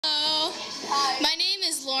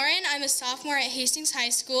I'm a sophomore at Hastings High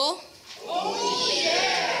School. Oh,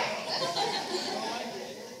 yeah!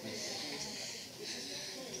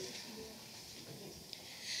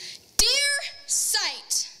 Dear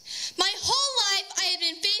Sight, my whole life I have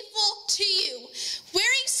been faithful to you,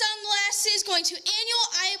 wearing sunglasses, going to annual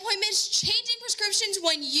eye appointments, changing prescriptions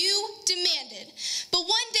when you demanded. But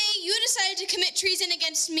one day you decided to commit treason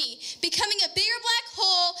against me, becoming a bigger black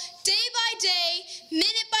hole day by day,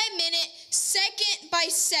 minute by minute, second by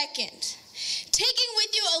second. Taking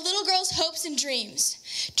with you a little girl's hopes and dreams.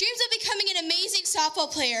 Dreams of becoming an amazing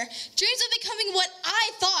softball player. Dreams of becoming what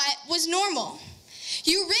I thought was normal.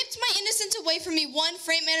 You ripped my innocence away from me one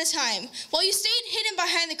frame at a time, while you stayed hidden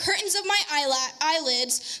behind the curtains of my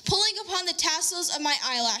eyelids, pulling upon the tassels of my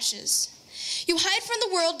eyelashes. You hide from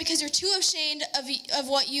the world because you're too ashamed of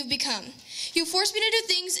what you've become. You force me to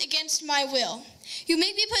do things against my will. You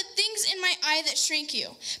make me put things in my eye that shrink you.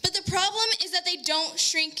 But the problem is that they don't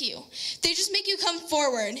shrink you. They just make you come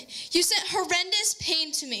forward. You sent horrendous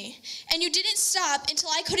pain to me, and you didn't stop until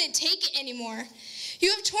I couldn't take it anymore. You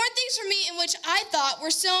have torn things from me in which I thought were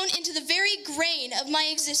sewn into the very grain of my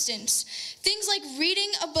existence. Things like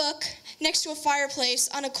reading a book next to a fireplace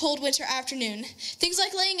on a cold winter afternoon. Things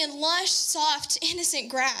like laying in lush, soft, innocent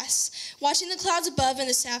grass, watching the clouds above in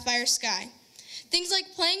the sapphire sky. Things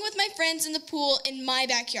like playing with my friends in the pool in my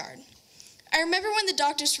backyard. I remember when the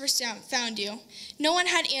doctors first found you. No one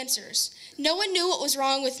had answers. No one knew what was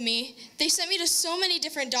wrong with me. They sent me to so many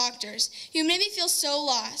different doctors. You made me feel so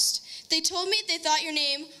lost. They told me they thought your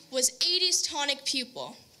name was 80s tonic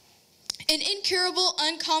pupil. An incurable,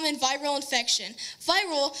 uncommon viral infection.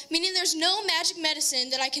 Viral, meaning there's no magic medicine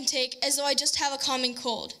that I can take as though I just have a common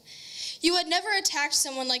cold. You had never attacked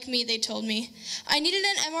someone like me, they told me. I needed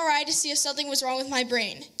an MRI to see if something was wrong with my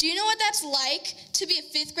brain. Do you know what that's like, to be a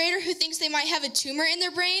fifth grader who thinks they might have a tumor in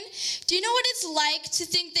their brain? Do you know what it's like to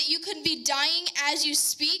think that you could be dying as you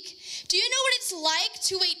speak? Do you know what it's like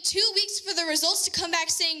to wait 2 weeks for the results to come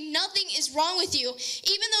back saying nothing is wrong with you,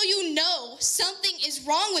 even though you know something is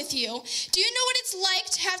wrong with you? Do you know what it's like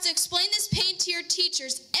to have to explain this pain to your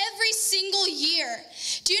teachers every single year?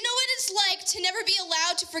 Do you know what it's like to never be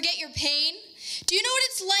allowed to forget your pain? Do you know what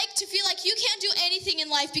it's like to feel like you can't do anything in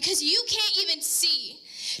life because you can't even see?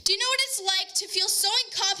 Do you know what it's like to feel so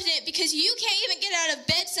incompetent because you can't even get out of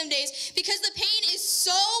bed some days because the pain is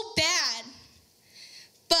so bad?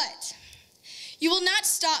 But you will not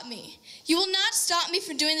stop me. You will not stop me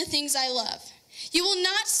from doing the things I love. You will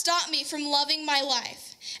not stop me from loving my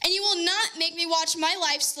life. And you will not make me watch my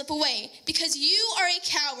life slip away because you are a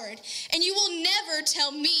coward and you will never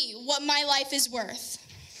tell me what my life is worth.